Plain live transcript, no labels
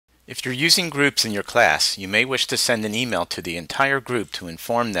If you're using groups in your class, you may wish to send an email to the entire group to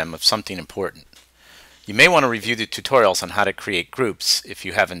inform them of something important. You may want to review the tutorials on how to create groups if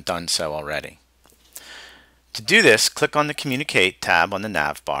you haven't done so already. To do this, click on the Communicate tab on the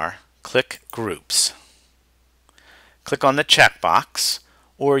nav bar, click Groups. Click on the checkbox,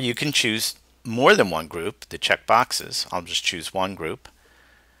 or you can choose more than one group, the checkboxes. I'll just choose one group.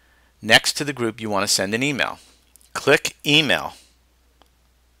 Next to the group you want to send an email. Click Email.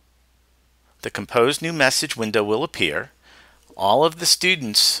 The composed new message window will appear. All of the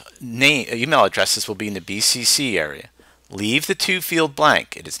students' email addresses will be in the BCC area. Leave the to field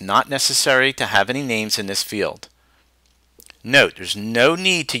blank. It is not necessary to have any names in this field. Note, there's no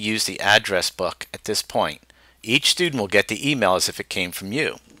need to use the address book at this point. Each student will get the email as if it came from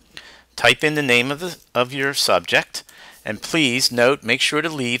you. Type in the name of your subject, and please note, make sure to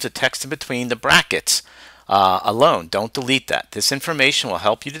leave the text in between the brackets alone. Don't delete that. This information will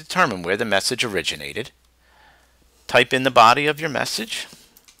help you determine where the message originated. Type in the body of your message.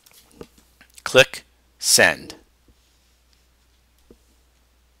 Click Send.